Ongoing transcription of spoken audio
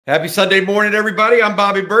Happy Sunday morning, everybody. I'm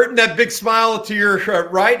Bobby Burton. That big smile to your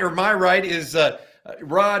right, or my right, is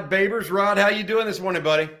Rod Babers. Rod, how you doing this morning,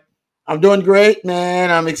 buddy? I'm doing great, man.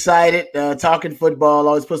 I'm excited. Talking football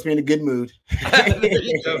always puts me in a good mood. There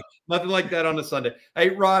you go. Nothing like that on a Sunday. Hey,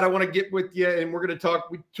 Rod, I want to get with you, and we're going to talk.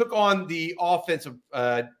 We took on the offensive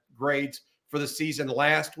grades for the season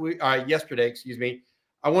yesterday. Excuse me.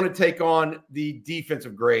 I want to take on the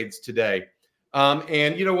defensive grades today.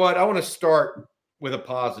 And you know what? I want to start with a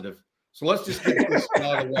positive. So let's just get this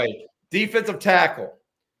out of the way. Defensive tackle.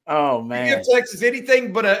 Oh, You man. give Texas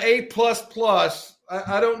anything but an A++.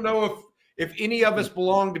 I don't know if any of us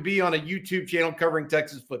belong to be on a YouTube channel covering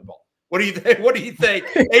Texas football. What do you think? What do you think?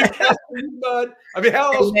 A+ for you, bud. I mean,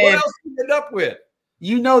 how else? What else do you end up with?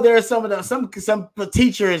 You know, there are some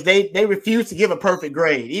teachers they refuse to give a perfect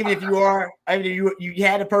grade, even if you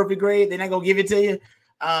had a perfect grade, they're not gonna give it to you.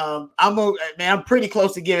 I'm pretty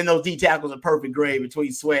close to giving those D tackles a perfect grade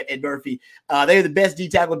between Sweat and Murphy. They're the best D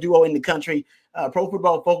tackle duo in the country. Pro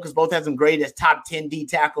Football Focus both has them graded as top 10 D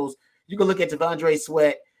tackles. You can look at T'Vondre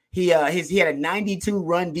Sweat. He had a 92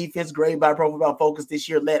 run defense grade by Pro Football Focus this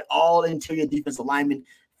year, led all interior defensive linemen,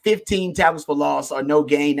 15 tackles for loss or no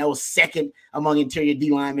gain. That was second among interior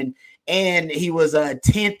D linemen. And he was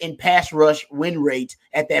 10th in pass rush win rate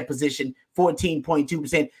at that position,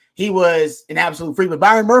 14.2%. He was an absolute freak. But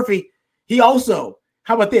Byron Murphy, he also,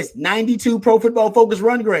 how about this, 92 Pro Football Focus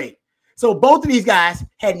run grade. So both of these guys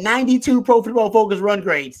had 92 Pro Football Focus run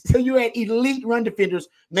grades. So you had elite run defenders.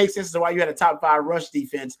 Makes sense as to why you had a top 5 rush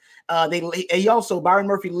defense. Byron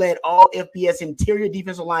Murphy led all FBS interior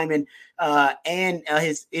defensive linemen, and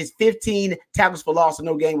his 15 tackles for loss and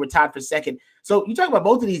no gain were tied for second. So you talk about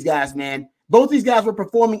both of these guys, man. Both of these guys were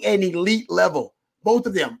performing at an elite level. Both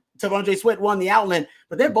of them. T'Vondre Sweat won the Outland,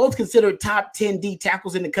 but they're both considered top 10 D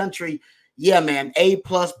tackles in the country. Yeah, man, A++,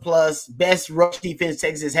 best rush defense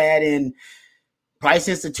Texas had in probably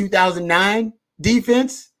since the 2009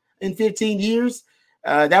 defense in 15 years.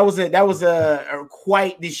 That was a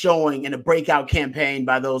quite the showing and a breakout campaign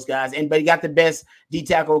by those guys. But he got the best D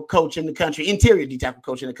tackle coach in the country, interior D tackle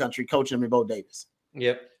coach in the country, coaching him in Bo Davis.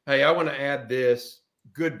 Yep. Hey, I want to add this: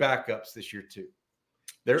 good backups this year too.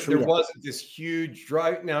 There wasn't this huge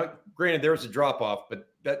drive. Now, granted, there was a drop off, but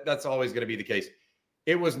that's always going to be the case.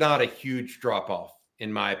 It was not a huge drop off,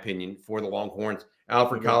 in my opinion, for the Longhorns.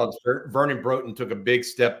 Alfred Collins, Vernon Broughton took a big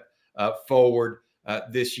step forward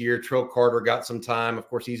this year. Trill Carter got some time. Of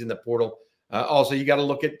course, he's in the portal. Also, you got to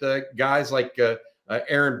look at the guys like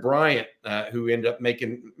Aaron Bryant, who ended up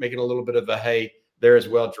making a little bit of a hay there as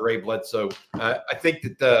well. Dre Bledsoe. I think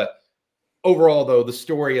that overall, though, the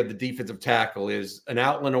story of the defensive tackle is an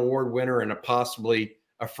Outland Award winner and possibly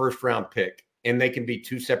a first-round pick, and they can be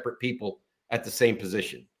two separate people at the same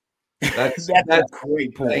position. That's a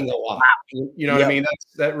great point. Saying a lot. You know what I mean?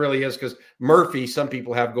 That really is, because Murphy, some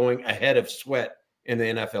people have going ahead of Sweat in the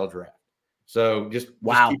NFL draft. So just keep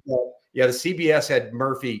that. Yeah, the CBS had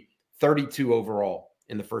Murphy 32 overall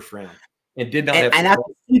in the first round. And did not have. And I can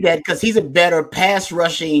see that because he's a better pass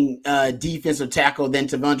rushing defensive tackle than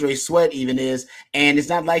T'Vondre Sweat even is. And it's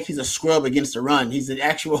not like he's a scrub against the run. He's an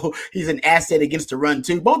asset against the run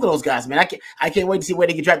too. Both of those guys, man. I can't wait to see where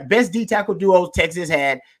they get drafted. Best D tackle duos Texas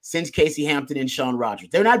had since Casey Hampton and Sean Rogers.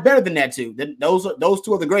 They're not better than that too. Those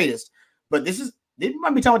two are the greatest. But they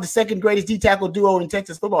might be talking about the second greatest D tackle duo in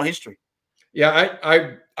Texas football history. Yeah,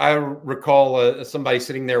 I recall somebody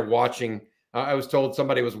sitting there watching. I was told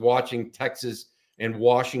somebody was watching Texas and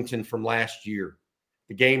Washington from last year,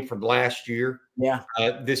 the game from last year. Yeah.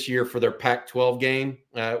 This year for their Pac-12 game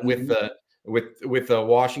with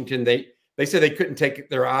Washington. They said they couldn't take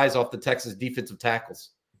their eyes off the Texas defensive tackles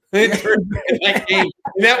in that game.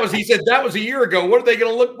 And he said that was a year ago. What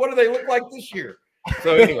are they look like this year?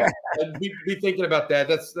 So anyway, be thinking about that.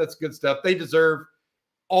 That's good stuff. They deserve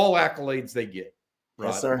all accolades they get. Right?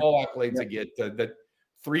 Yes, sir. All accolades they get. The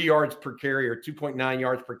 3 yards per carry or 2.9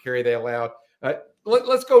 yards per carry they allowed.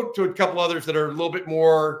 Let's go to a couple others that are a little bit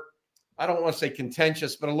more, I don't want to say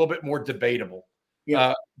contentious, but a little bit more debatable.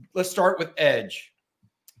 Yeah. Let's start with edge.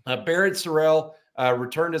 Barrett Sorrell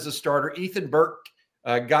returned as a starter. Ethan Burke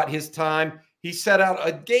got his time. He set out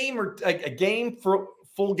a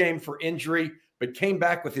full game for injury, but came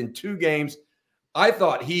back within 2 games. I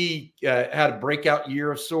thought he had a breakout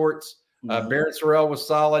year of sorts. Barrett Sorrell was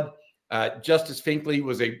solid. Justice Finkley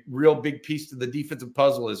was a real big piece to the defensive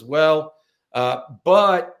puzzle as well.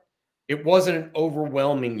 But it wasn't an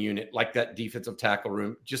overwhelming unit like that defensive tackle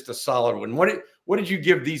room, just a solid one. What did you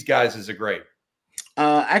give these guys as a grade?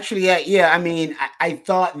 Actually, yeah. I mean, I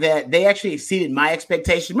thought that they actually exceeded my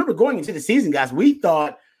expectations. Remember, going into the season, guys, we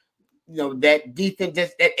thought that defense,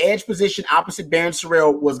 that edge position opposite Barron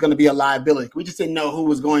Sorrell was going to be a liability. We just didn't know who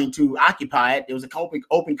was going to occupy it. It was an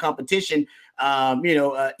open competition.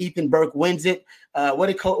 Ethan Burke wins it. What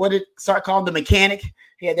did Sark call him? The mechanic?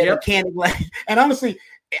 He had that mechanic. And honestly,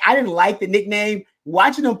 I didn't like the nickname.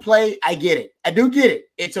 Watching him play, I get it. I do get it.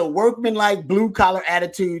 It's a workman-like blue-collar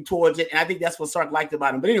attitude towards it, and I think that's what Sark liked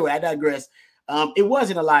about him. But anyway, I digress. It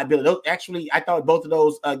wasn't a liability. Actually, I thought both of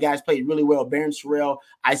those guys played really well. Barron Sorrell,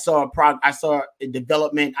 I saw a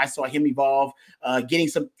development. I saw him evolve,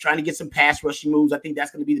 trying to get some pass rushing moves. I think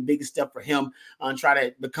that's going to be the biggest step for him on try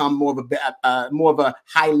to become more of a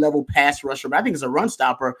high level pass rusher. But I think as a run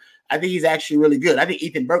stopper, I think he's actually really good. I think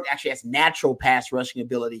Ethan Burke actually has natural pass rushing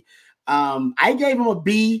ability. I gave him a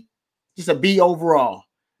B, just a B overall,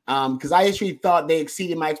 because I actually thought they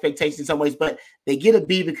exceeded my expectations in some ways, but they get a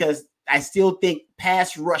B because I still think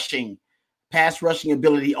pass rushing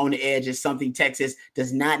ability on the edge is something Texas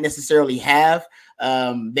does not necessarily have.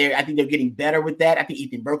 I think they're getting better with that. I think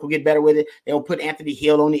Ethan Burke will get better with it. They'll put Anthony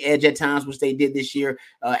Hill on the edge at times, which they did this year.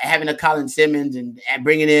 Having a Colin Simmons and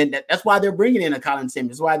bringing in that's why they're bringing in a Colin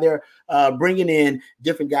Simmons. That's why they're bringing in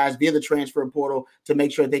different guys via the transfer portal to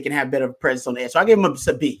make sure they can have better presence on the edge. So I gave him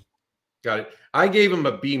a B. Got it. I gave him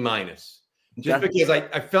a B minus just because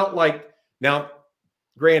I felt like now.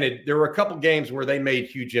 Granted, there were a couple games where they made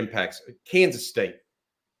huge impacts. Kansas State,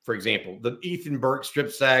 for example, the Ethan Burke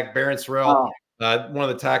strip sack, Barron Sorrell, one of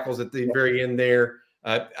the tackles at the very end there.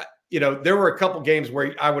 There were a couple games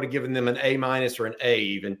where I would have given them an A minus or an A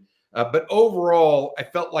even. But overall, I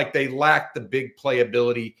felt like they lacked the big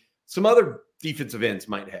playability some other defensive ends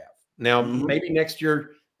might have. Now, maybe next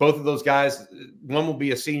year, both of those guys, one will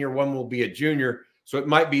be a senior, one will be a junior. So it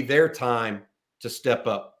might be their time to step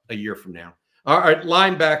up a year from now. All right,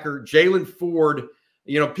 linebacker, Jalen Ford.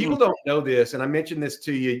 People don't know this, and I mentioned this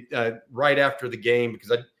to you right after the game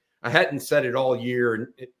because I hadn't said it all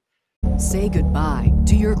year. Say goodbye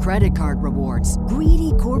to your credit card rewards.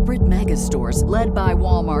 Greedy corporate mega stores, led by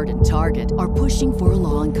Walmart and Target, are pushing for a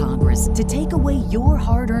law in Congress to take away your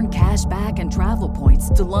hard-earned cash back and travel points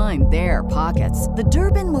to line their pockets. The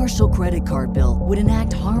Durbin-Marshall credit card bill would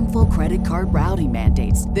enact harmful credit card routing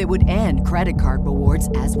mandates that would end credit card rewards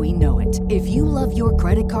as we know it. If you love your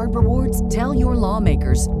credit card rewards, tell your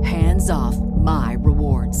lawmakers, hands off my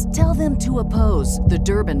rewards. Tell them to oppose the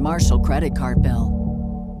Durbin-Marshall credit card bill.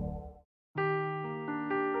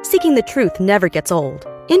 Seeking the truth never gets old.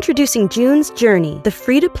 Introducing June's Journey, the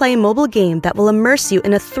free-to-play mobile game that will immerse you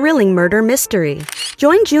in a thrilling murder mystery.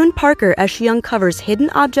 Join June Parker as she uncovers hidden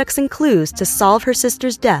objects and clues to solve her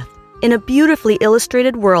sister's death in a beautifully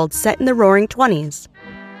illustrated world set in the Roaring '20s.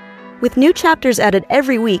 With new chapters added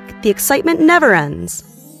every week, the excitement never ends.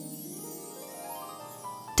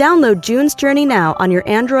 Download June's Journey now on your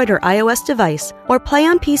Android or iOS device or play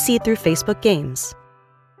on PC through Facebook Games.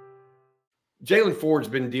 Jalen Ford's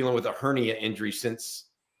been dealing with a hernia injury since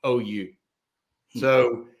OU.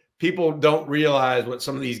 So people don't realize what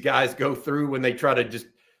some of these guys go through when they try to just,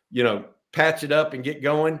 patch it up and get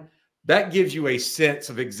going. That gives you a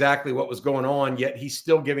sense of exactly what was going on, yet he's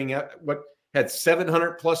still giving out had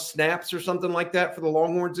 700 plus snaps or something like that for the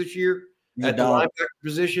Longhorns this year at the linebacker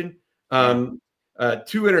position. 2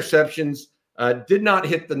 interceptions, did not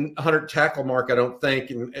hit the 100 tackle mark, I don't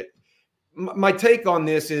think. And my take on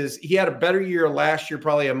this is he had a better year last year,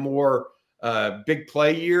 probably a more big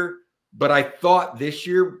play year. But I thought this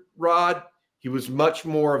year, Rod, he was much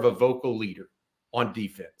more of a vocal leader on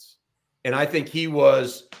defense. And I think he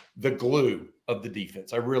was the glue of the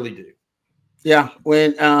defense. I really do. Yeah.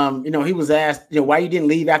 When, he was asked, why you didn't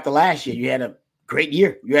leave after last year. You had a great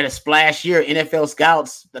year. You had a splash year. NFL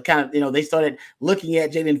scouts, they started looking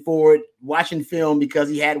at Jalen Ford, watching film because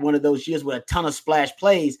he had one of those years with a ton of splash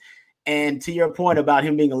plays. And to your point about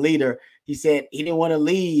him being a leader, he said he didn't want to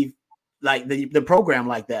leave like the program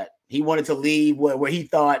like that. He wanted to leave where he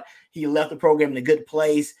thought he left the program in a good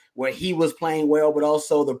place, where he was playing well, but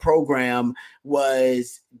also the program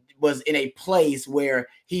was in a place where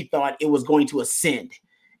he thought it was going to ascend.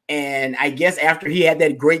 And I guess after he had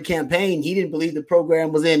that great campaign, he didn't believe the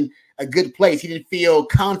program was in a good place. He didn't feel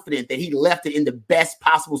confident that he left it in the best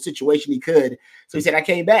possible situation he could. So he said, I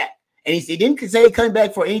came back. And he didn't say coming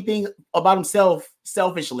back for anything about himself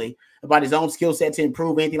selfishly, about his own skill set to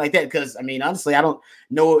improve, anything like that. Because, honestly, I don't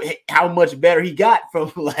know how much better he got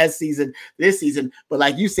from last season, this season. But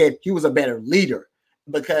like you said, he was a better leader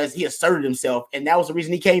because he asserted himself. And that was the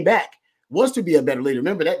reason he came back, was to be a better leader.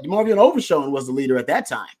 Remember that Marvion Overshown was the leader at that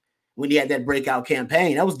time when he had that breakout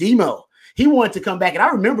campaign. That was Demo. He wanted to come back. And I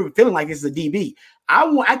remember feeling like this is a DB.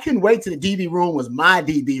 I couldn't wait till the DB room was my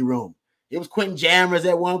DB room. It was Quentin Jammers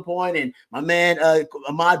at one point, and my man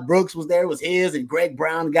Ahmad Brooks was there. It was his and Greg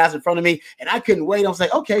Brown, the guys in front of me, and I couldn't wait. I was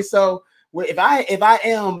like, okay, so if I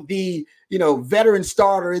am the veteran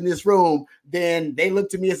starter in this room, then they look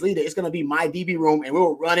to me as leader. It's going to be my DB room, and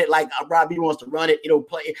we'll run it like Robbie wants to run it.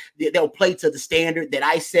 They'll play to the standard that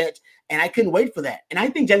I set, and I couldn't wait for that. And I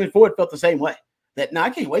think Jalen Ford felt the same way. That I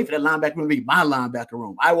can't wait for that linebacker room to be my linebacker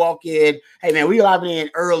room. I walk in, hey man, we arriving in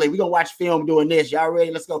early. We're gonna watch film doing this. Y'all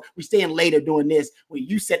ready? Let's go. We staying later doing this. When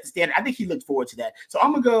you set the standard, I think he looked forward to that. So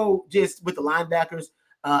I'm gonna go just with the linebackers.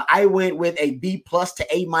 I went with a B+ to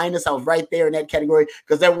A-. I was right there in that category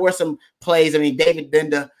because there were some plays. I mean, David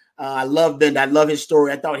Benda, I love Benda. I love his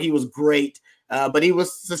story. I thought he was great, but he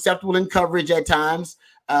was susceptible in coverage at times.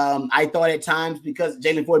 I thought at times, because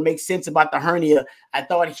Jalen Ford makes sense about the hernia, I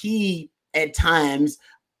thought he at times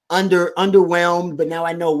underwhelmed, but now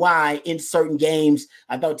I know why. In certain games,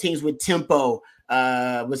 I thought teams with tempo,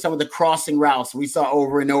 with some of the crossing routes we saw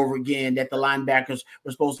over and over again that the linebackers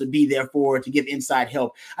were supposed to be there for to give inside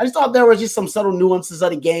help. I just thought there was just some subtle nuances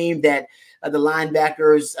of the game that the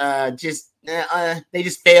linebackers they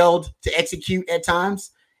just failed to execute at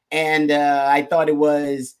times. And I thought it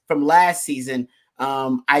was from last season.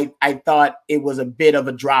 I thought it was a bit of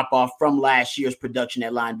a drop-off from last year's production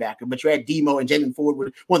at linebacker. But you had Demo and Jalen Ford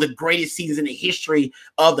with one of the greatest seasons in the history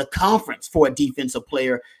of the conference for a defensive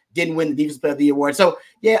player. Didn't win the Defensive Player of the Year award. So,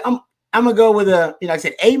 yeah, I'm going to go with like I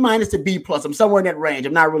said, A- to B+. I'm somewhere in that range.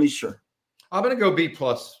 I'm not really sure. I'm going to go B+.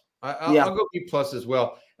 I'll go B+ as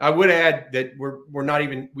well. I would add that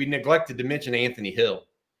we neglected to mention Anthony Hill,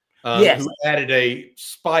 who added a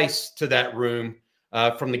spice to that room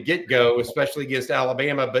from the get-go, especially against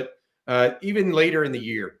Alabama, but even later in the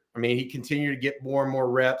year. I mean, he continued to get more and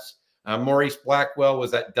more reps. Maurice Blackwell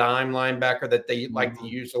was that dime linebacker that they like to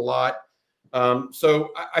use a lot. So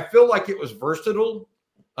I feel like it was versatile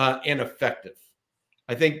and effective.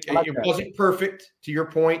 I think it wasn't perfect, to your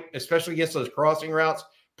point, especially against those crossing routes.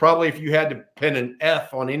 Probably if you had to pin an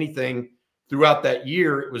F on anything throughout that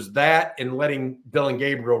year, it was that and letting Dylan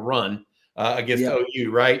Gabriel run against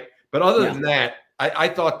OU, right? But other than that, I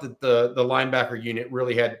thought that the linebacker unit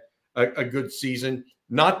really had a good season.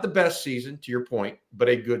 Not the best season, to your point, but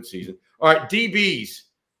a good season. All right, DBs.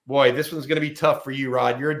 Boy, this one's going to be tough for you,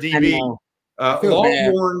 Rod. You're a DB.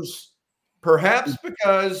 Longhorns, perhaps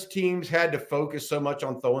because teams had to focus so much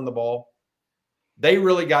on throwing the ball, they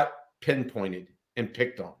really got pinpointed and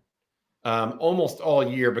picked on almost all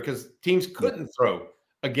year because teams couldn't throw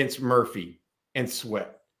against Murphy and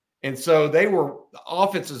Sweat. And so the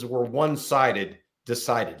offenses were one-sided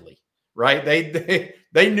decidedly, right?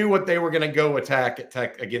 They knew what they were going to go attack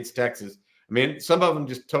against Texas. I mean, some of them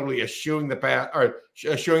just totally eschewing the pass or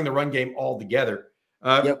eschewing the run game altogether.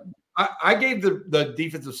 I gave the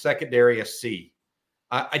defensive secondary a C.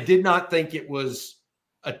 I did not think it was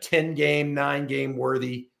a 10-game, 9-game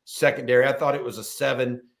worthy secondary. I thought it was a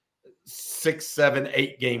 7, 6, 7,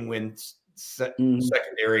 8-game win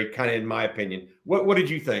secondary, kind of in my opinion. What did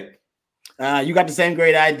you think? You got the same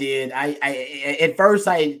grade I did. I at first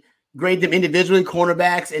I grade them individually,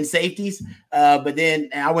 cornerbacks and safeties, but then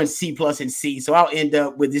I went C+ and C. So I'll end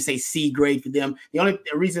up with just a C grade for them. The only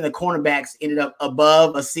reason the cornerbacks ended up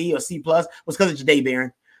above a C or C+ was because of Jahdae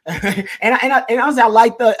Barron. and honestly, I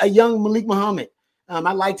liked a young Malik Muhammad.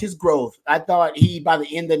 I liked his growth. I thought he, by the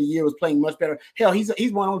end of the year, was playing much better. Hell, he's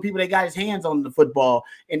one of the people that got his hands on the football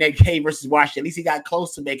in that game versus Washington. At least he got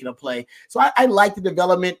close to making a play. So I like the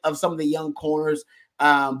development of some of the young corners.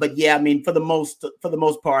 But yeah, I mean, for the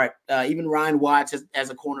most part, even Ryan Watts as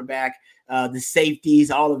a cornerback, the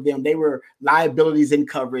safeties, all of them, they were liabilities in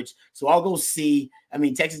coverage. So I'll go C. I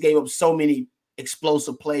mean, Texas gave up so many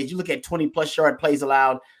explosive plays. You look at 20+ yard plays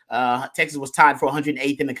allowed. Texas was tied for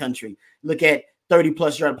 108th in the country. Look at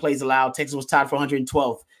 30+ yard plays allowed. Texas was tied for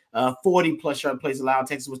 112th. 40+ yard plays allowed.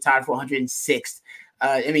 Texas was tied for 106th.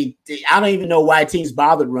 I mean, I don't even know why teams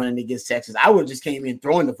bothered running against Texas. I would have just came in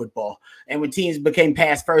throwing the football. And when teams became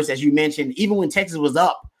pass first, as you mentioned, even when Texas was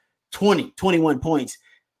up 20, 21 points,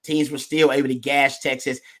 teams were still able to gash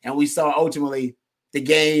Texas. And we saw ultimately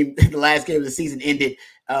the last game of the season ended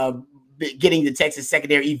getting the Texas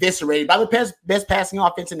secondary eviscerated by the best passing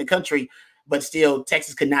offense in the country. But still,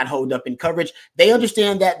 Texas could not hold up in coverage. They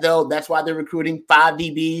understand that, though. That's why they're recruiting 5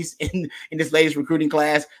 DBs in this latest recruiting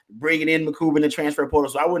class, bringing in McCool in the transfer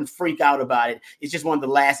portal. So I wouldn't freak out about it. It's just one of the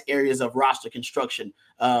last areas of roster construction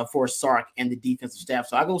for Sark and the defensive staff.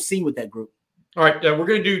 So I'll go see with that group. All right, we're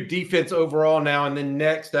going to do defense overall now, and then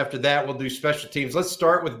next after that, we'll do special teams. Let's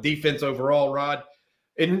start with defense overall, Rod.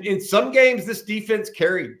 In some games, this defense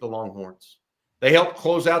carried the Longhorns. They helped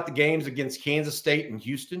close out the games against Kansas State and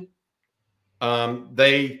Houston.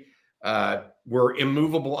 They were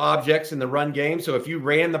immovable objects in the run game. So if you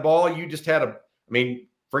ran the ball, you just had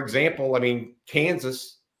for example,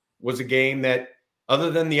 Kansas was a game that, other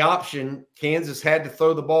than the option, Kansas had to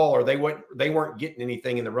throw the ball or they weren't getting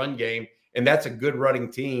anything in the run game. And that's a good running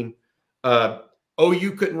team.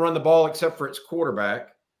 OU couldn't run the ball except for its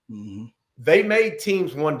quarterback. Mm-hmm. They made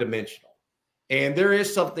teams one-dimensional. And there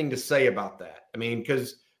is something to say about that.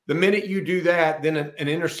 Because the minute you do that, then an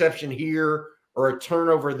interception here or a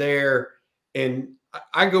turnover there. And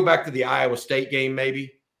I go back to the Iowa State game,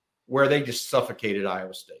 maybe, where they just suffocated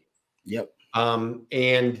Iowa State. Yep.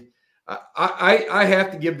 And I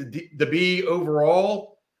have to give the B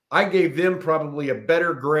overall. I gave them probably a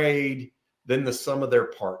better grade than the sum of their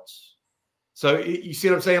parts. So you see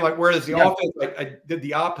what I'm saying? Like, whereas the offense, I did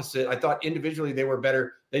the opposite. I thought individually they were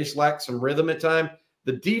better. They just lacked some rhythm at time.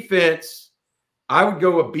 The defense, I would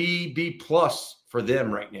go a B plus for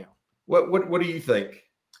them right now. What do you think?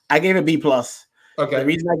 I gave a B+. Okay. The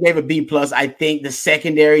reason I gave a B+, I think the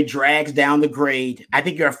secondary drags down the grade. I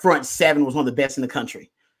think your front seven was one of the best in the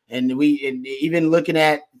country. And even looking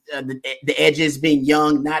at the edges being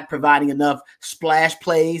young, not providing enough splash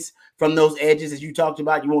plays from those edges, as you talked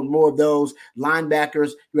about, you want more of those.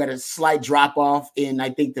 Linebackers, you had a slight drop off in, I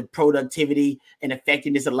think, the productivity and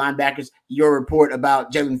effectiveness of linebackers. Your report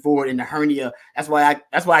about Jalen Ford and the hernia, that's why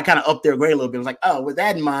I kind of upped their grade a little bit. I was like, oh, with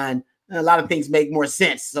that in mind, a lot of things make more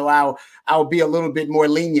sense. So I'll be a little bit more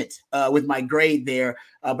lenient with my grade there.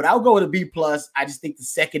 But I'll go with a B+. I just think the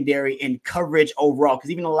secondary and coverage overall, because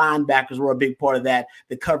even the linebackers were a big part of that,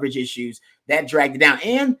 the coverage issues, that dragged it down.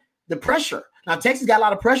 And the pressure. Now, Texas got a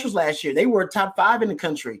lot of pressures last year. They were top 5 in the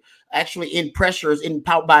country, actually, in pressures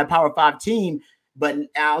by a Power 5 team. But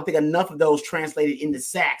I don't think enough of those translated into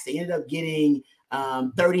sacks. They ended up getting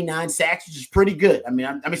 39 sacks, which is pretty good. They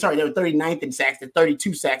were 39th in sacks. They're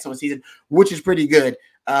 32 sacks on the season, which is pretty good.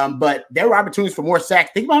 But there were opportunities for more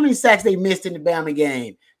sacks. Think about how many sacks they missed in the Bama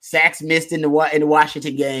game. Sacks missed in the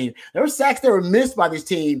Washington game. There were sacks that were missed by this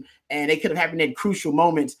team, and they could have happened in crucial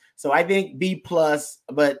moments. So I think B+,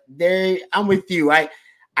 but I'm with you.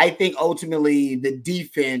 I think ultimately the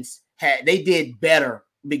defense they did better,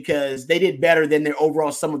 because they did better than their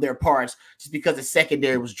overall sum of their parts, just because the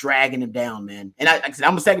secondary was dragging them down, man. And like I said,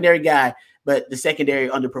 I'm a secondary guy, but the secondary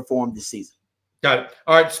underperformed this season. Got it.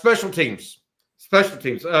 All right, special teams.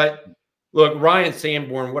 Look, Ryan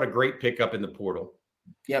Sanborn, what a great pickup in the portal.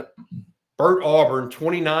 Yep. Bert Auburn,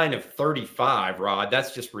 29 of 35, Rod.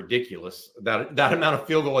 That's just ridiculous. That amount of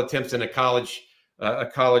field goal attempts in a college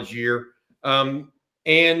year.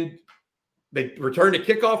 And they returned a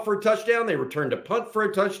kickoff for a touchdown. They returned a punt for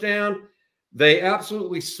a touchdown. They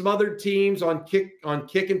absolutely smothered teams on kick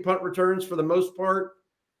and punt returns for the most part.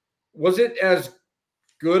 Was it as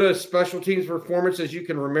good a special teams performance as you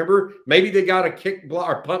can remember? Maybe they got a kick block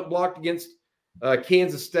or punt blocked against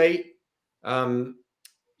Kansas State.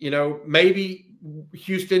 Maybe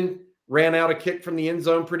Houston ran out a kick from the end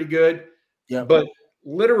zone pretty good. Yeah. But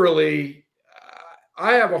literally,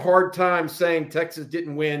 I have a hard time saying Texas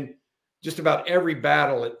didn't win just about every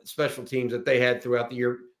battle at special teams that they had throughout the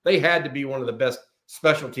year. They had to be one of the best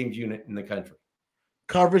special teams unit in the country.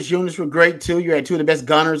 Coverage units were great too. You had two of the best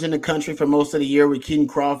gunners in the country for most of the year with Keaton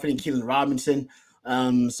Crawford and Keelan Robinson.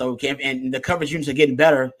 And the coverage units are getting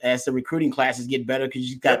better as the recruiting classes get better, because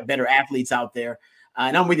you've got better athletes out there.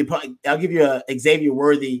 And I'm with you. I'll give you a Xavier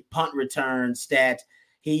Worthy punt return stat.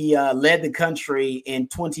 He led the country in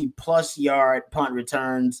 20-plus yard punt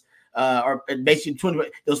returns, or basically 20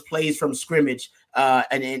 those plays from scrimmage.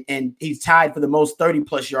 And he's tied for the most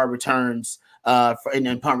 30-plus yard returns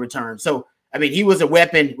in punt returns. So, he was a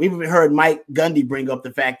weapon. We've heard Mike Gundy bring up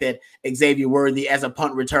the fact that Xavier Worthy as a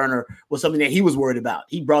punt returner was something that he was worried about.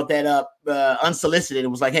 He brought that up unsolicited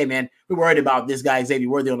and was like, hey, man, we're worried about this guy, Xavier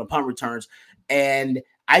Worthy, on the punt returns. And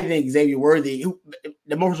I think Xavier Worthy,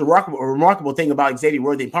 the most remarkable thing about Xavier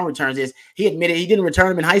Worthy in punt returns is he admitted he didn't return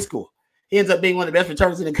them in high school. He ends up being one of the best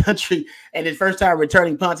returners in the country, and his first time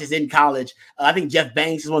returning punts is in college. I think Jeff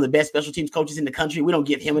Banks is one of the best special teams coaches in the country. We don't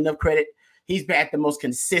give him enough credit. He's been at the most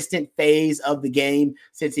consistent phase of the game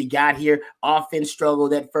since he got here. Offense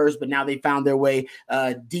struggled at first, but now they found their way.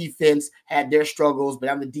 Defense had their struggles, but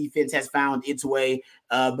now the defense has found its way.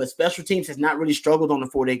 But special teams has not really struggled on the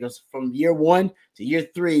Fort Acres. From year 1 to year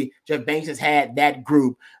 3, Jeff Banks has had that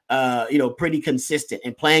group, pretty consistent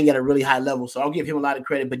and playing at a really high level. So I'll give him a lot of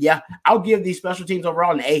credit. But yeah, I'll give these special teams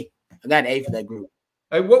overall an A. I got an A for that group.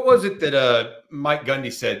 What was it that Mike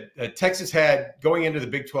Gundy said? Texas had, going into the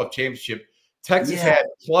Big 12 championship, Texas had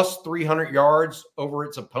plus 300 yards over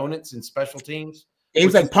its opponents in special teams. It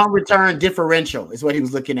was like punt return differential is what he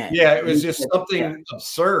was looking at. Yeah, it was just something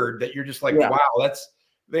absurd that you're just like, wow,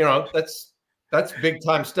 that's big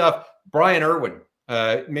time stuff. Brian Irwin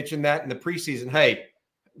mentioned that in the preseason. Hey,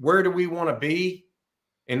 where do we want to be?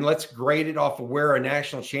 And let's grade it off of where a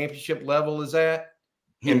national championship level is at.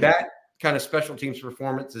 And that kind of special teams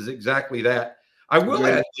performance is exactly that. I will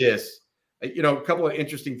add this, a couple of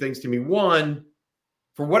interesting things to me. One,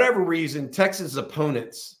 for whatever reason, Texas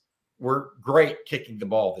opponents were great kicking the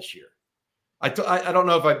ball this year. I don't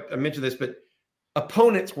know if I mentioned this, but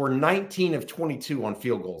opponents were 19 of 22 on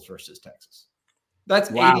field goals versus Texas. That's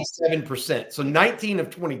 87%. So 19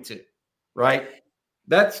 of 22, right?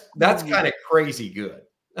 That's kind of crazy good.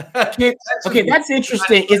 That's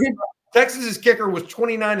interesting. Is it Texas's kicker was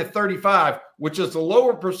 29 to 35, which is a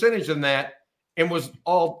lower percentage than that, and was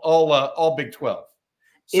all Big 12.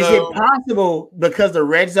 So, is it possible because the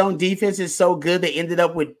red zone defense is so good they ended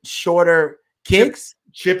up with shorter kicks?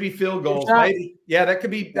 Chippy field goals, maybe. Yeah, that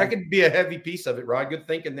could be a heavy piece of it, Rod. Good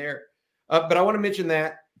thinking there. But I want to mention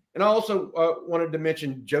that. And I also wanted to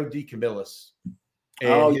mention Joe DeCamillis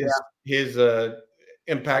and his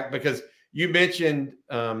impact, because you mentioned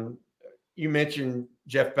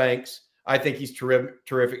Jeff Banks. I think he's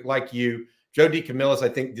terrific. Like you, Joe DeCamillis, I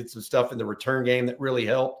think, did some stuff in the return game that really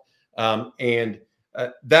helped.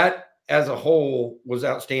 That as a whole was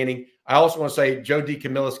outstanding. I also want to say Joe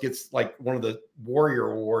DeCamillis gets like one of the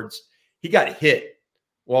Warrior Awards. He got hit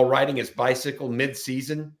while riding his bicycle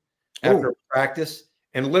mid-season after practice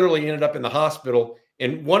and literally ended up in the hospital.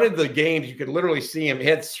 In one of the games, you could literally see him. He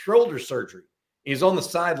had shoulder surgery. He's on the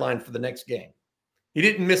sideline for the next game. He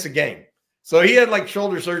didn't miss a game. So he had like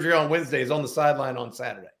shoulder surgery on Wednesday. He's on the sideline on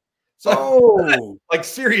Saturday. So like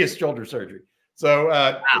serious shoulder surgery. So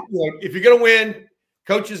if you're going to win,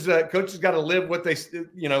 coaches got to live what they speak.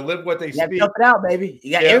 Tough it out, baby.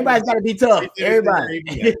 Everybody's got to be tough.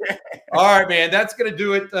 Everybody. All right, man. That's going to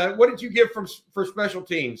do it. What did you give for special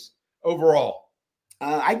teams overall?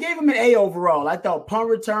 I gave him an A overall. I thought punt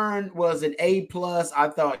return was an A+. I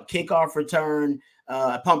thought kickoff return,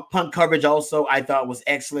 punt coverage also I thought was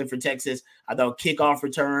excellent for Texas. I thought kickoff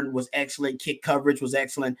return was excellent. Kick coverage was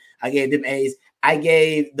excellent. I gave them A's. I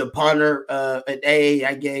gave the punter an A.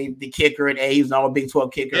 I gave the kicker an A. He was an all Big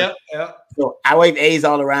 12 kicker. Yeah. So I wave A's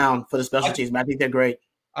all around for the special teams. But I think they're great.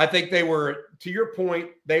 I think they were, to your point,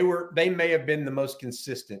 they may have been the most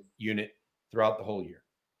consistent unit throughout the whole year.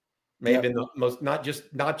 May have been the most, not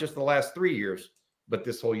just the last 3 years, but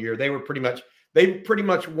this whole year. They pretty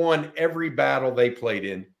much won every battle they played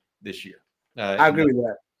in this year. I agree with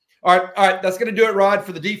that. All right. That's going to do it, Rod,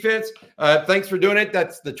 for the defense. Thanks for doing it.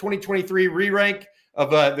 That's the 2023 re-rank of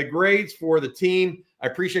the grades for the team. I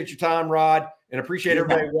appreciate your time, Rod, and appreciate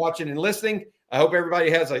everybody watching and listening. I hope everybody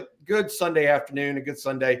has a good Sunday afternoon, a good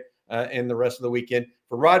Sunday, and the rest of the weekend.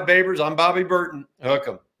 For Rod Babers, I'm Bobby Burton. Hook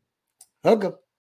 'em.